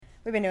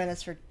We've been doing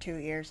this for 2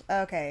 years.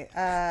 Okay.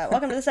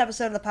 Welcome to this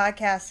episode of the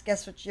podcast.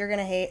 Guess what you're going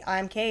to hate?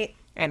 I'm Kate.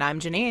 And I'm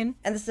Janine.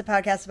 And this is a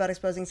podcast about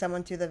exposing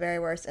someone to the very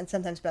worst and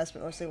sometimes best,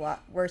 but mostly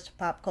worst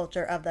pop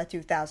culture of the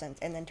 2000s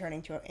and then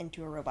turning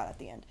into a robot at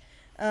the end.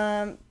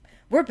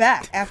 We're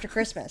back after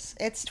Christmas.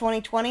 It's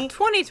 2020.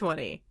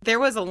 2020. There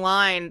was a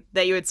line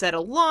that you had said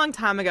a long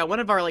time ago, one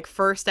of our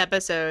first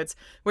episodes,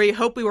 where you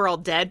hope we were all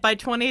dead by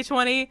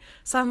 2020.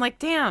 So I'm like,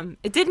 damn,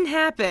 it didn't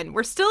happen.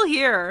 We're still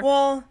here.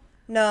 Well,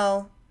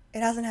 no, it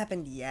hasn't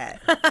happened yet.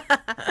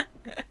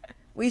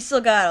 We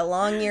still got a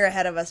long year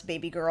ahead of us,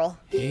 baby girl.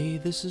 Hey,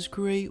 this is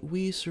great,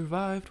 we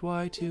survived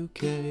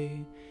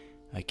Y2K.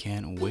 I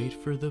can't wait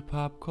for the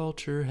pop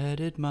culture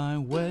headed my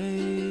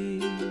way.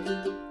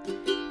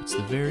 It's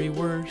the very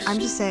worst. I'm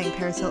just saying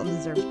Paris Hilton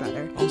deserves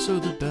better. Also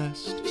the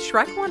best.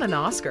 Shrek won an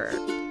Oscar.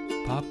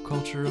 Pop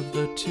culture of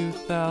the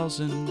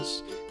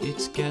 2000s.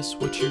 It's Guess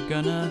What You're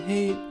Gonna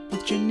Hate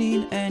with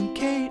Janine and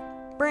Kate.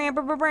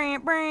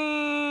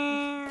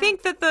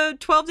 Think that the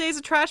 12 Days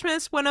of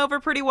Trashmas went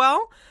over pretty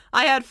well.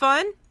 I had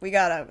fun. We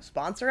got a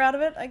sponsor out of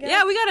it, I guess?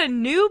 Yeah, we got a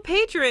new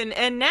patron,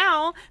 and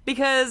now,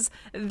 because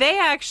they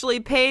actually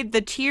paid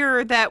the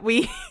tier that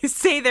we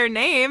say their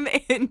name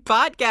in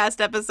podcast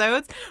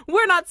episodes,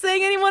 we're not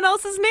saying anyone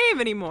else's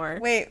name anymore.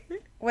 Wait,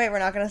 we're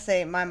not gonna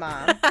say my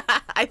mom.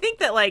 I think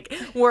that,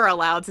 we're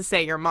allowed to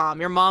say your mom.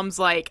 Your mom's,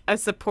 a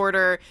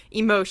supporter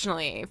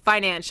emotionally,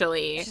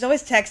 financially. She's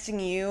always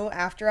texting you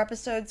after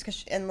episodes,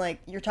 and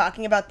you're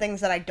talking about things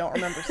that I don't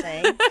remember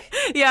saying.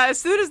 Yeah, as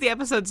soon as the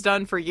episode's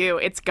done for you,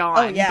 it's gone.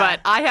 Oh, yeah.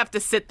 But I have to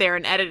sit there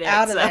and edit it.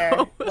 Out of there.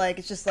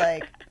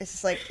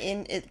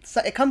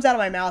 It comes out of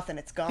my mouth and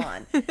it's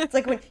gone. It's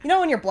like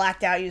when you're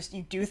blacked out, you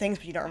do things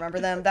but you don't remember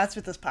them. That's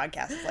what this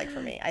podcast is like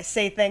for me. I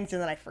say things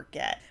and then I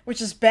forget,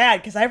 which is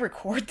bad because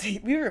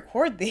we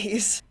record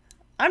these.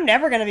 I'm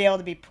never going to be able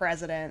to be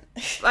president.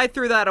 I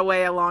threw that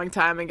away a long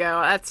time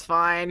ago. That's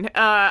fine.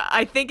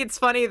 I think it's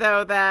funny,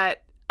 though,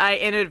 that I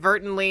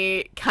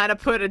inadvertently kind of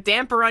put a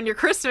damper on your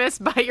Christmas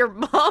by your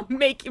mom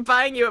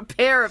buying you a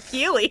pair of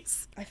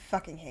Heelys. I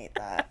fucking hate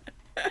that.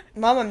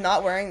 Mom, I'm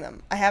not wearing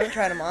them. I haven't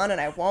tried them on, and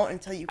I won't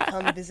until you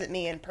come visit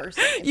me in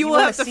person. You will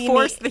have to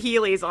force the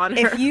Heelys on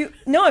her.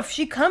 If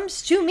she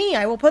comes to me,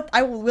 I will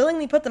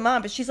willingly put them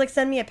on. But she's like,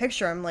 send me a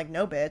picture. I'm like,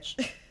 no,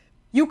 bitch.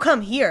 You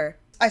come here.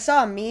 I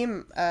saw a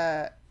meme.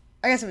 I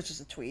guess it was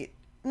just a tweet.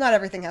 Not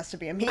everything has to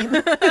be a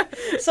meme.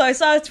 So I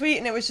saw a tweet,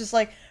 and it was just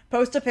like,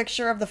 post a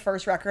picture of the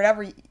first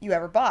record you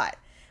ever bought.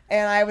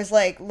 And I was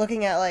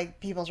looking at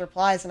people's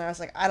replies, and I was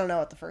like, I don't know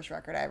what the first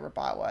record I ever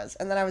bought was.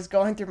 And then I was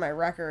going through my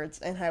records,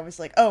 and I was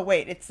like, oh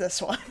wait, it's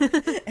this one.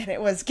 And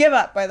it was Give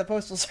Up by the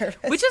Postal Service.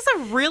 Which is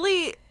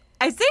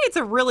I'd say it's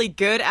a really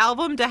good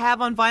album to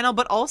have on vinyl,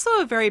 but also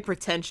a very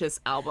pretentious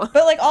album.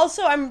 But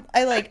also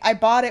I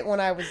bought it when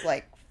I was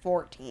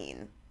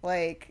 14.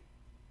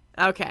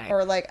 Okay.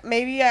 Or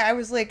maybe I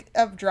was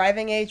of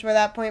driving age by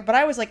that point, but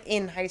I was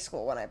in high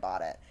school when I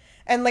bought it.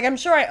 And I'm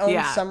sure I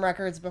owned some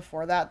records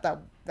before that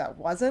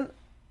wasn't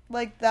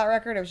that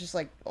record. It was just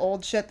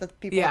old shit that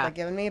people had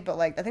given me. But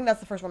I think that's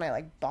the first one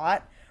I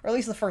bought, or at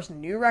least the first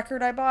new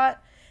record I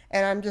bought.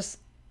 And I'm just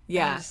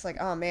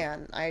oh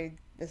man,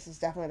 this is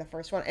definitely the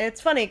first one. And it's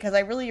funny because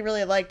I really,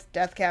 really liked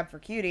Death Cab for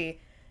Cutie,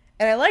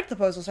 and I liked the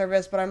Postal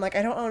Service, but I'm I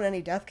don't own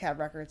any Death Cab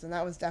records, and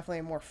that was definitely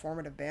a more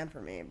formative band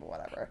for me. But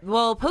whatever.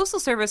 Well, Postal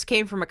Service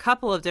came from a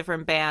couple of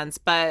different bands,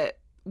 but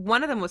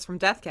one of them was from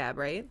Death Cab,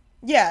 right?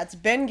 Yeah, it's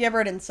Ben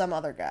Gibbard and some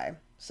other guy.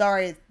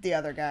 Sorry, the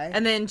other guy.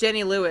 And then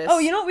Jenny Lewis. Oh,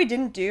 you know what we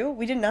didn't do?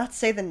 We did not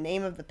say the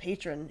name of the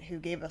patron who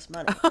gave us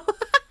money.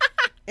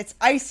 It's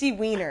Icy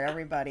Wiener,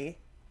 everybody.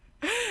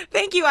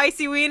 Thank you,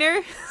 Icy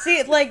Wiener.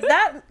 See,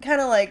 that kind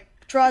of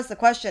draws the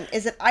question.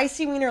 Is it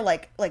Icy Wiener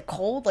like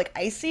cold,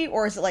 icy,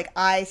 or is it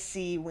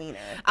I-C Wiener?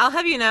 I'll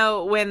have you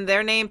know, when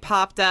their name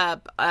popped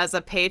up as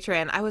a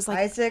patron, I was like,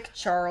 Isaac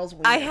Charles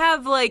Wiener. I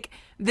have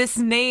this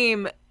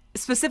name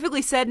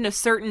specifically said in a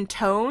certain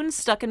tone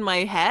stuck in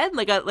my head,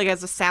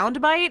 as a sound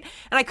bite,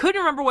 and I couldn't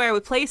remember where I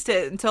would placed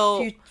it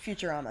until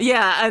Futurama.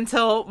 Yeah,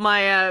 until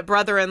my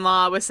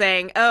brother-in-law was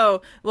saying,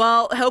 "Oh,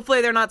 well,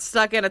 hopefully they're not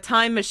stuck in a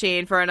time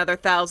machine for another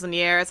 1,000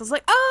 years." I was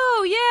like,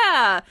 "Oh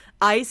yeah,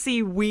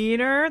 Icy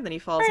Wiener." Then he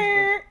falls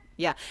into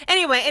yeah.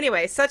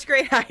 Anyway, Such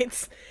Great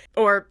Heights,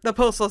 or the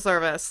Postal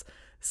Service.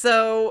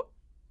 So.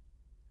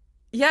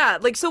 Yeah,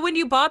 so when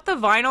you bought the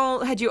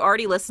vinyl, had you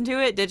already listened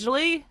to it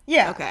digitally?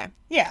 Yeah. Okay.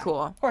 Yeah.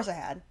 Cool. Of course I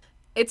had.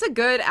 It's a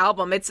good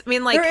album. There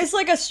is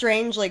a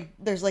strange,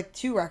 there's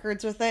 2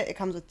 records with it. It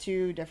comes with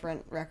 2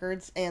 different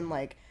records, and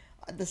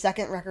the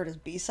second record is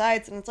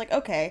B-sides, and it's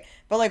okay.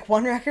 But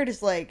one record is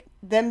them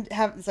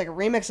it's a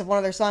remix of one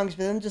of their songs,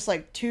 but then just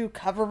 2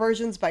 cover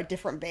versions by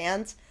different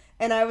bands.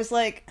 And I was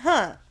like,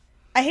 huh.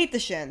 I hate the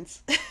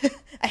Shins.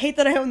 I hate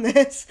that I own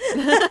this.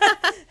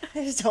 I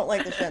just don't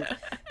like the Shins.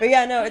 But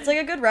yeah, no, it's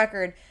a good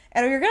record.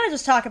 And we're going to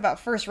just talk about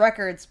first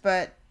records,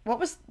 but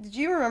Did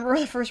you remember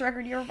the first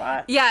record you ever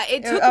bought? Yeah,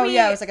 it took Oh me...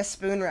 yeah, it was like a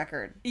Spoon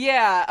record.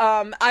 Yeah,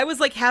 I was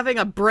like having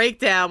a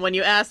breakdown when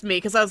you asked me,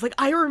 because I was like,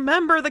 I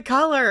remember the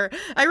color,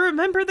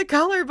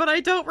 but I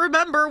don't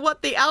remember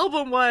what the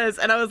album was.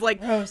 And I was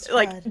like,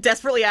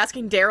 desperately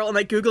asking Daryl and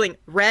like Googling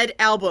Red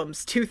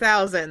albums,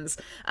 2000s.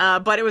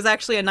 But it was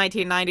actually a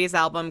 1990s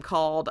album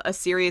called A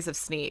Series of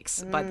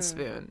Sneaks by The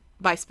Spoon.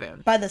 By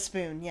Spoon. By The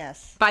Spoon,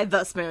 yes. By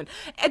The Spoon.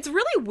 It's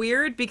really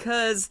weird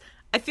because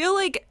I feel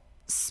like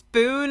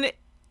Spoon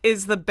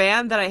is the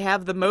band that I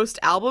have the most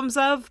albums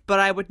of,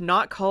 but I would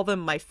not call them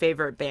my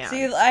favorite band.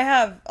 See, I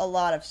have a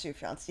lot of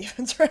Sufjan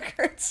Stevens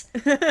records,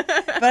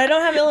 but I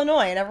don't have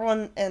Illinois,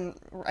 and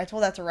I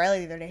told that to Riley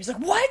the other day. He's like,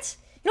 what?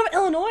 You don't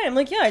have Illinois? I'm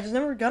like, yeah, I just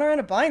never got around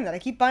to buying that. I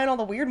keep buying all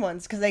the weird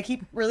ones, because they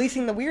keep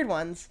releasing the weird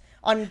ones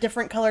on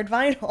different colored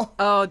vinyl.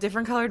 Oh,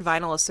 different colored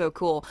vinyl is so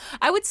cool.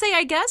 I would say,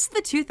 I guess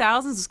the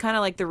 2000s was kind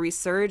of like the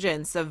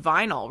resurgence of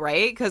vinyl,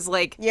 right? Because,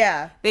 like,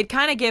 yeah, they'd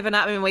kind of given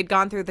up. I mean, we'd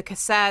gone through the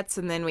cassettes,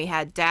 and then we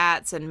had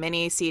DATs and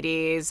mini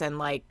CDs and,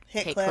 like,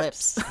 hit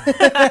clips.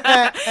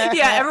 Yeah,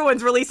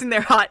 everyone's releasing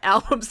their hot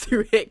albums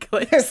through hit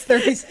clips.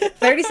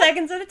 30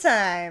 seconds at a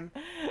time.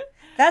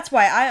 That's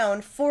why I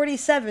own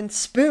 47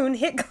 Spoon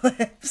hit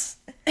clips.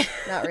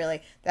 Not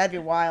really. That'd be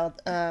wild.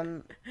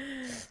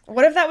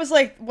 What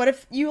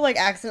if you like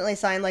accidentally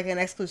signed like an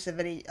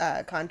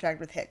exclusivity contract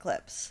with Hit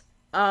Clips?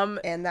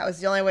 And that was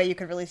the only way you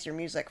could release your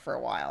music for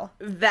a while.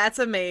 That's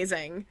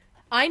amazing.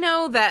 I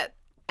know that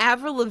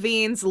Avril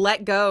Lavigne's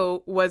Let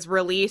Go was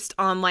released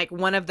on like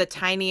one of the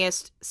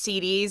tiniest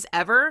CDs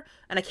ever,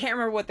 and I can't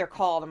remember what they're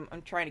called.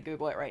 I'm trying to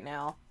Google it right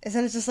now.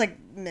 Isn't it just like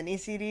mini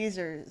CDs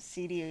or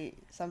CD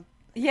some?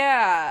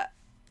 Yeah.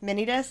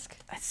 Mini disc?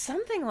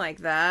 Something like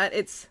that.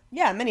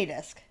 Yeah, mini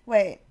disc.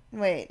 Wait,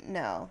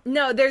 no.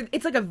 No,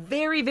 it's like a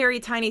very,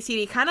 very tiny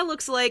CD. Kind of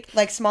looks like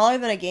smaller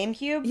than a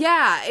GameCube?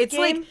 Yeah, it's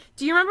like,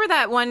 do you remember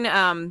that one,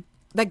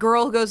 that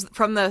girl who goes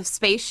from the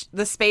space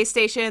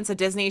station? It's a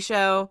Disney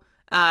show.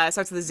 It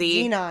starts with a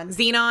Z.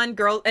 Xenon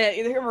girl.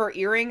 You remember her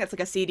earring? It's like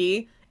a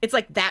CD. It's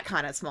like that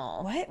kind of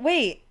small. What?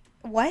 Wait,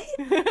 what?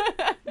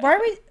 Why are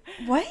we,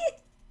 what?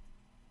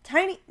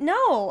 Tiny,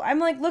 no, I'm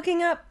like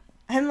looking up,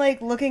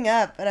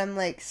 and I'm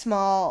like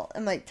small,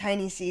 I'm like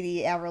tiny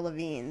CD Avril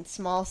Lavigne,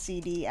 small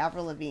CD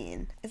Avril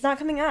Lavigne. It's not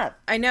coming up.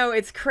 I know,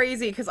 it's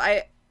crazy because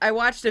I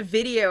watched a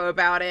video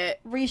about it.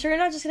 Were you sure you're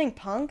not just getting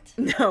punked?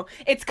 No,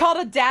 it's called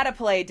a data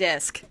play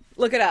disc.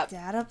 Look it up.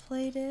 Data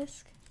play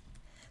disc?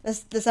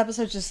 This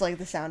episode's just like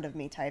the sound of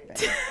me typing.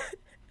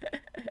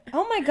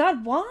 Oh my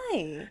god,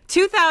 why?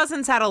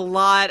 2000s had a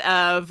lot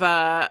of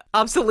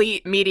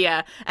obsolete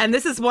media, and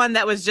this is one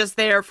that was just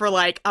there for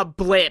like a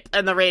blip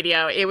in the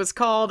radio. It was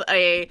called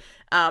a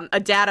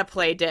data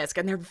play disc,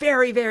 and they're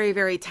very, very,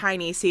 very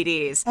tiny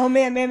CDs. Oh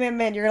man,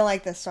 you're gonna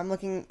like this. So I'm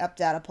looking up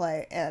data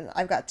play, and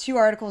I've got 2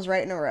 articles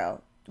right in a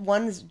row.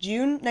 One's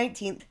June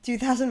 19th,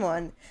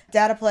 2001.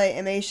 Data play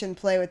Emation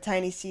Play with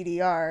Tiny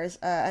CDRs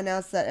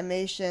announced that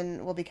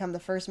Emation will become the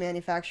first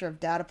manufacturer of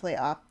data play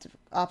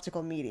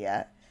optical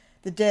media.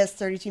 The disc,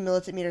 32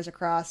 millimeters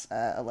across,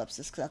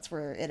 ellipsis, because that's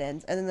where it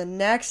ends. And then the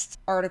next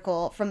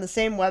article from the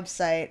same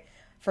website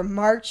from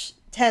March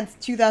 10th,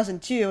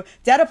 2002,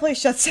 DataPlay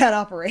shuts down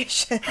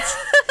operations.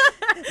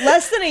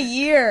 Less than a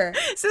year.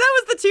 So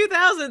that was the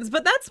 2000s,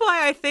 but that's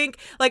why I think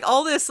like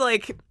all this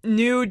like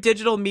new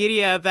digital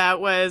media that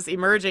was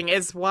emerging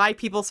is why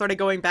people started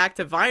going back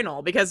to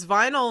vinyl, because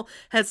vinyl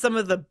has some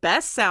of the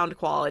best sound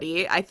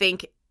quality, I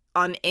think,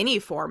 on any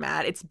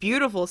format. It's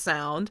beautiful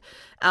sound,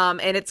 and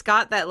it's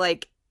got that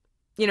like,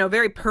 you know,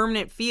 very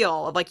permanent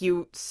feel of like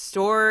you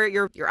store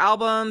your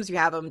albums, you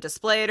have them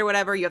displayed or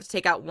whatever. You have to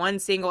take out one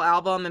single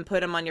album and put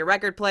them on your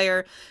record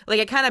player. Like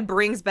it kind of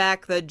brings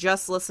back the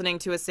just listening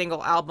to a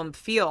single album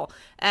feel.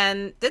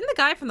 And didn't the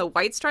guy from the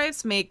White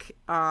Stripes make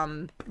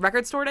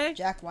Record Store Day?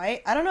 Jack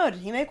White? I don't know. Did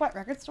he make what,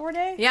 Record Store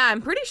Day? Yeah,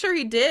 I'm pretty sure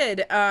he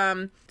did.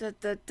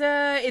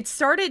 It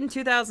started in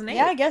 2008.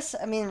 Yeah, I guess.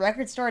 I mean,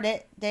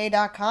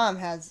 recordstoreday.com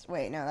has...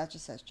 Wait, no, that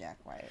just says Jack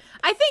White.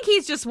 I think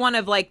he's just one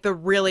of like the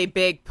really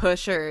big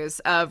pushers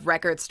of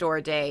Record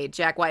Store Day,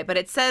 Jack White. But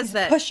it says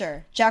that...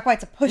 Pusher. Jack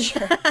White's a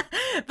pusher.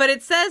 But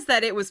it says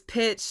that it was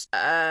pitched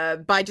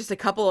by just a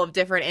couple of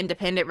different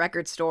independent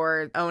record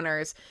store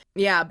owners.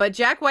 Yeah, but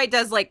Jack White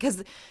does like...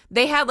 Because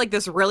they had like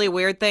this really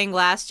weird thing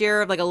last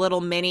year of like a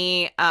little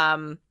mini...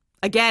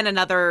 Again,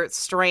 another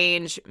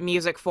strange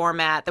music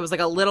format that was like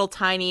a little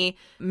tiny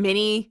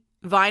mini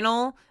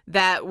vinyl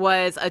that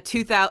was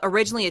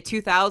originally a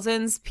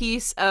 2000s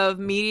piece of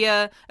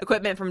media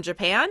equipment from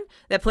Japan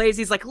that plays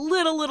these like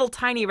little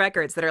tiny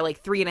records that are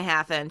like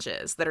 3.5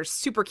 inches that are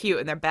super cute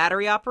and they're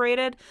battery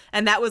operated.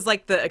 And that was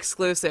like the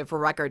exclusive for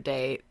Record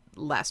Day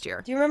last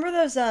year. Do you remember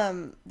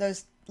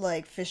those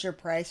like Fisher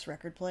Price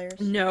record players?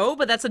 No,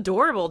 but that's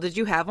adorable. Did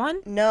you have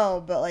one?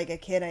 No, but like a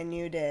kid I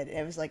knew did.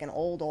 It was like an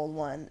old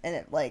one, and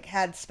it like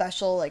had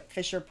special like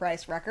Fisher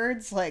Price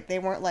records. Like they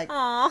weren't like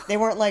Aww. They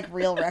weren't like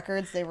real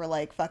records. They were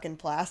like fucking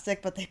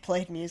plastic, but they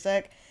played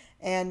music.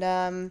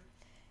 And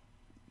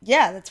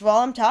yeah, that's all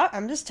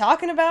I'm just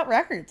talking about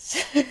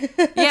records.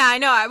 Yeah, I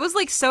know. I was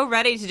like so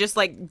ready to just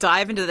like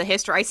dive into the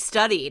history. I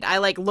studied. I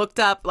like looked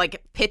up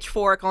like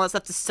Pitchfork, all that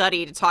stuff to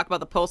study to talk about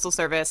the Postal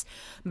Service.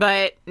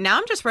 But now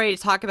I'm just ready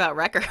to talk about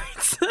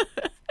records.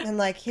 And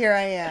like here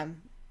I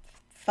am,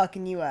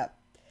 fucking you up.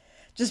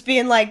 Just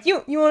being like,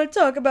 you want to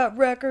talk about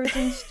records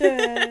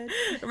instead.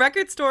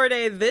 Record Store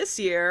Day this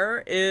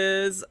year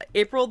is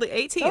April the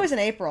 18th. It's always in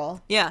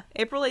April. Yeah,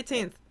 April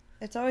 18th.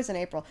 It's always in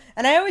April.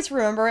 And I always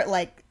remember it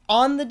like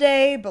on the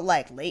day, but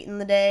like late in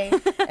the day.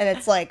 And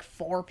it's like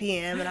 4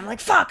 p.m. And I'm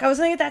like, fuck, I was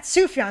going to get that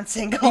Sufjan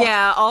single.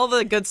 Yeah, all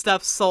the good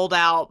stuff sold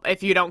out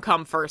if you don't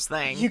come first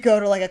thing. You go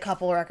to like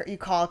you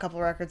call a couple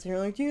records and you're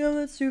like, do you have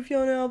that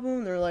Sufjan album?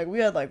 And they're like, we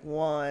had like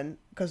one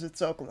because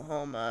it's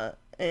Oklahoma.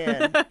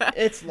 And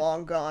it's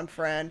long gone,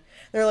 friend.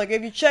 They're like,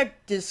 if you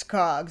check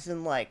Discogs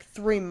in like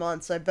 3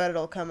 months, I bet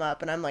it'll come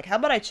up. And I'm like, how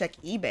about I check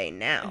eBay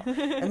now?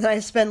 And then I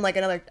spend like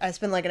an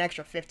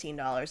extra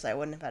 $15 I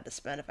wouldn't have had to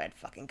spend if I'd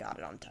fucking got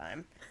it on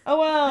time. Oh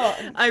well.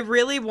 I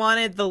really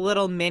wanted the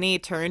little mini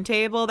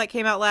turntable that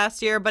came out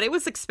last year, but it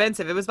was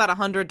expensive. It was about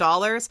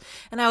 $100.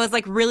 And I was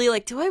like, really,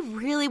 like, do I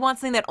really want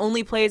something that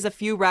only plays a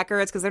few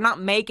records? Because they're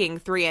not making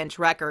 3-inch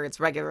records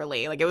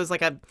regularly. Like, it was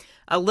like a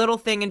little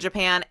thing in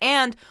Japan.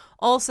 And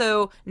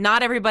also,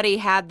 not everybody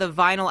had the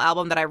vinyl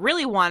album that I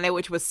really wanted,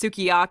 which was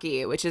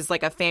Sukiyaki, which is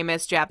like a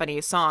famous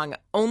Japanese song.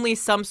 Only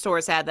some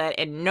stores had that,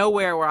 and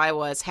nowhere where I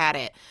was had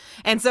it.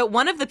 And so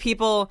one of the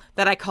people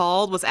that I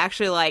called was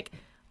actually like,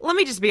 let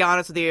me just be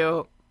honest with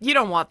you. You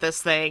don't want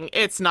this thing.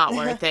 It's not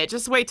worth it.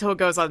 Just wait till it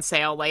goes on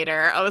sale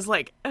later. I was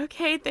like,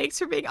 okay, thanks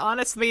for being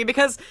honest with me,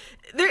 because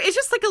it's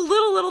just like a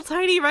little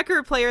tiny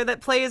record player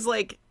that plays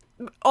like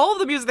all of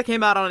the music that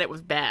came out on it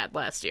was bad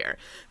last year.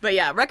 But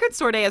yeah, Record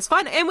Store Day is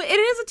fun. And it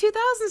is a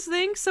 2000s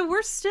thing, so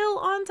we're still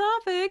on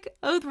topic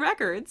of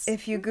records.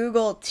 If you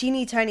Google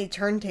teeny tiny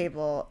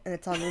turntable and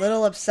it's on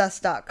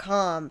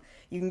littleobsessed.com,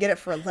 you can get it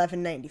for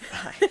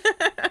 $11.95.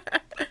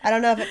 I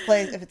don't know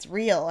if it's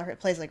real or if it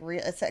plays like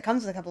real. It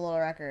comes with a couple little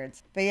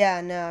records. But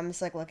yeah, no, I'm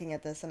just like looking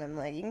at this and I'm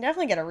like, you can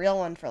definitely get a real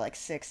one for like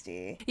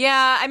 $60.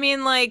 Yeah, I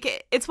mean,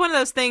 like, it's one of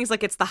those things,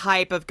 like, it's the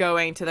hype of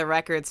going to the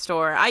record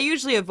store. I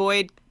usually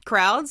avoid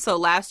crowds, so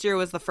last year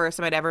was the first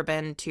time I'd ever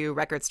been to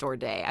Record Store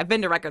Day. I've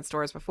been to record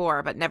stores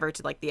before, but never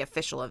to like the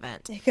official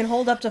event. It can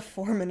hold up to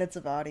 4 minutes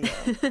of audio.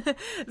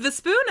 The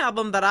Spoon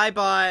album that I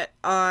bought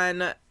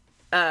on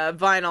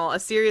vinyl, A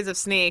Series of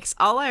Snakes,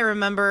 all I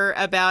remember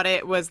about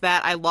it was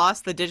that I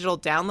lost the digital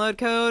download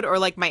code, or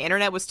like my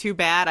internet was too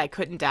bad I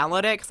couldn't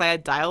download it because I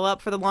had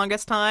dial-up for the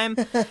longest time.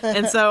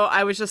 And so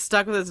I was just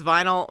stuck with this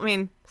vinyl. I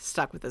mean,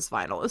 stuck with this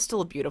vinyl. It was still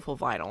a beautiful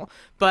vinyl,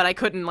 but I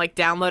couldn't like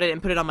download it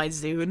and put it on my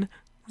Zune.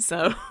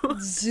 So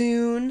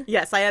Zune.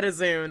 Yes, I had a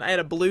Zune. I had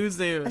a blue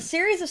Zune. A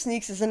Series of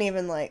Sneaks isn't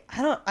even like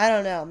I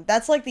don't know.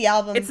 That's like the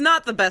album. It's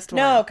not the best one.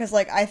 No, because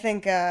like I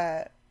think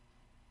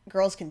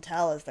Girls Can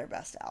Tell is their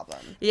best album.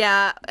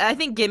 Yeah, I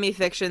think Gimme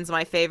Fiction's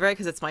my favorite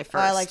because it's my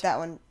first. Oh, I like that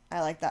one. I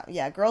like that.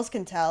 Yeah, Girls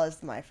Can Tell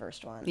is my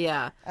first one.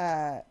 Yeah.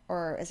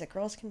 Or is it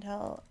Girls Can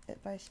Tell?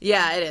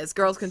 Yeah, it is.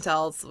 Girls Can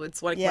Tell.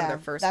 It's like one of their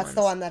first ones. That's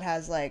the one that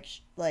has like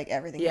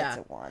Everything Hits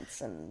at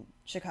Once and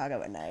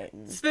Chicago at Night.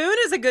 And Spoon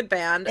is a good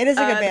band. It is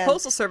a good band. The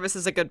Postal Service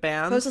is a good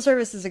band. Postal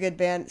Service is a good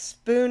band.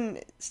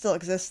 Spoon still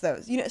exists though.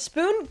 You know,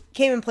 Spoon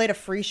came and played a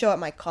free show at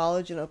my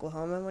college in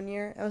Oklahoma one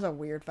year. That was a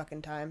weird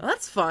fucking time. Oh,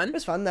 that's fun. It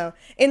was fun though.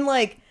 In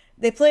like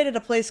they played at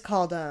a place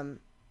called the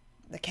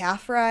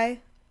Calf Fry.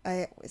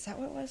 Is that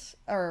what it was?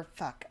 Or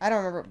fuck, I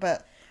don't remember.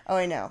 But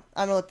I know.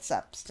 I'm gonna look this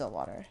up.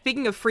 Stillwater.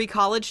 Speaking of free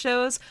college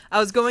shows, I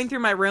was going through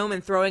my room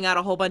and throwing out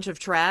a whole bunch of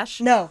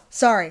trash. No,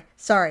 sorry.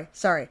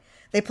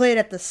 They played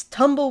at this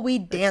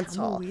Tumbleweed Dance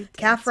Hall.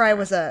 Calf Fry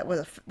was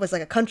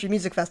like a country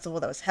music festival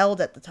that was held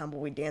at the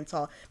Tumbleweed Dance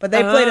Hall. But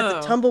they played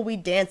at the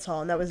Tumbleweed Dance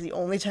Hall, and that was the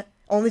only time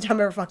I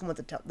ever fucking went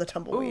to the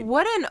Tumbleweed.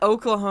 What an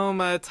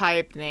Oklahoma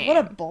type name. What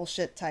a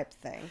bullshit type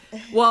thing.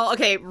 Well,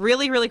 okay,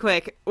 really, really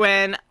quick.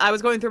 When I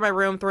was going through my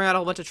room throwing out a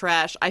whole bunch of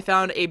trash, I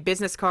found a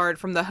business card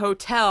from the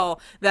hotel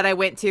that I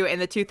went to in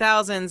the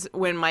 2000s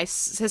when my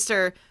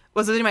sister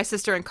was visiting my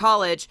sister in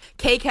college.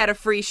 Cake had a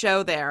free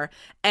show there.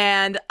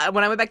 And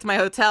when I went back to my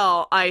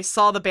hotel, I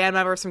saw the band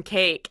members from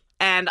Cake.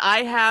 And I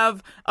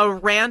have a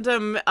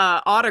random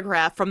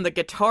autograph from the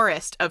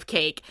guitarist of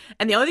Cake.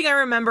 And the only thing I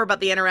remember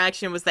about the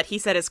interaction was that he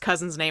said his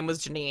cousin's name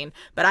was Janine.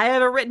 But I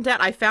have it written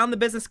down. I found the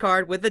business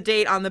card with the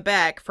date on the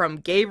back from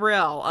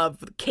Gabriel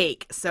of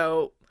Cake.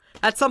 So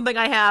that's something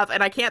I have,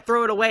 and I can't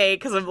throw it away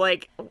because I'm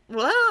like,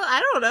 well,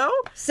 I don't know.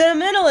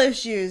 Sentimental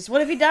issues.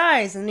 What if he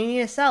dies and you need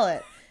to sell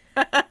it?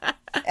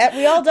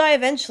 We all die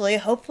eventually,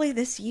 hopefully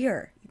this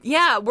year.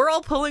 Yeah, we're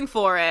all pulling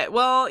for it.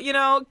 Well, you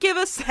know, give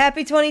us...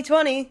 Happy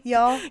 2020,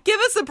 y'all. Give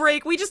us a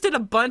break. We just did a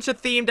bunch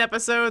of themed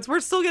episodes. We're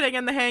still getting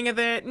in the hang of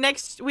it.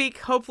 Next week,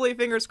 hopefully,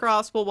 fingers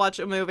crossed, we'll watch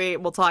a movie.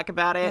 We'll talk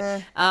about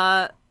it.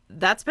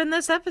 That's been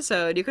this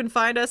episode. You can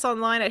find us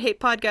online at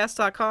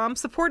hatepodcast.com.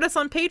 Support us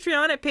on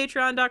Patreon at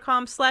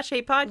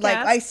patreon.com/hatepodcast. Like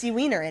Icy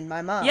Wiener and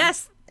my mom.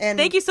 Yes. And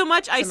thank you so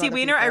much, Icy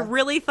Wiener. People. I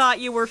really thought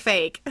you were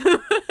fake.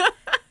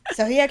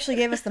 So he actually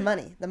gave us the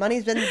money. The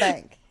money's been in the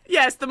bank.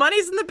 Yes, the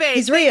money's in the bank.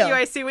 He's real. Thank you,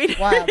 Icy Wiener.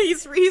 Wow.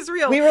 he's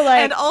real. We were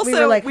like, and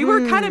also, we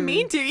were kind of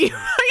mean to you,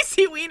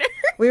 Icy Wiener.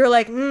 We were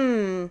like,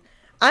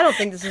 I don't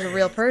think this is a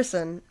real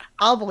person.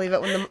 I'll believe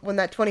it when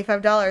that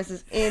 $25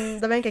 is in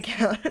the bank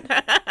account.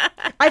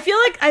 I feel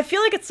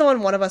like it's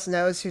someone one of us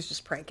knows who's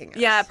just pranking us.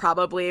 Yeah,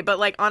 probably. But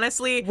like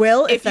honestly,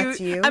 Will, if that's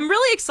you, I'm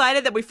really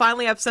excited that we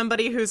finally have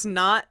somebody who's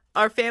not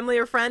our family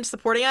or friend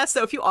supporting us.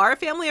 So if you are a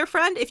family or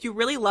friend, if you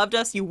really loved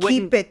us, you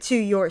wouldn't keep it to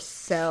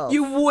yourself.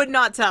 You would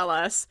not tell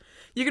us.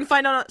 You can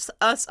find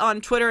us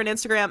on Twitter and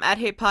Instagram at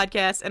Hate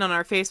Podcast, and on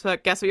our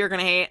Facebook. Guess what you're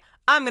gonna hate?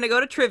 I'm gonna go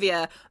to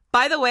trivia.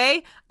 By the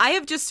way, I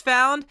have just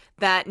found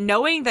that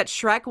knowing that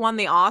Shrek won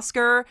the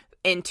Oscar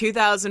in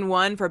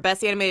 2001 for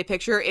Best Animated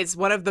Picture is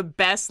one of the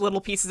best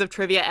little pieces of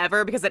trivia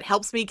ever, because it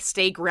helps me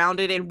stay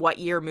grounded in what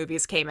year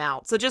movies came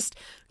out. So just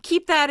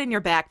keep that in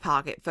your back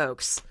pocket,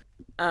 folks.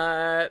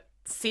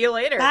 See you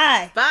later.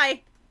 Bye.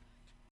 Bye.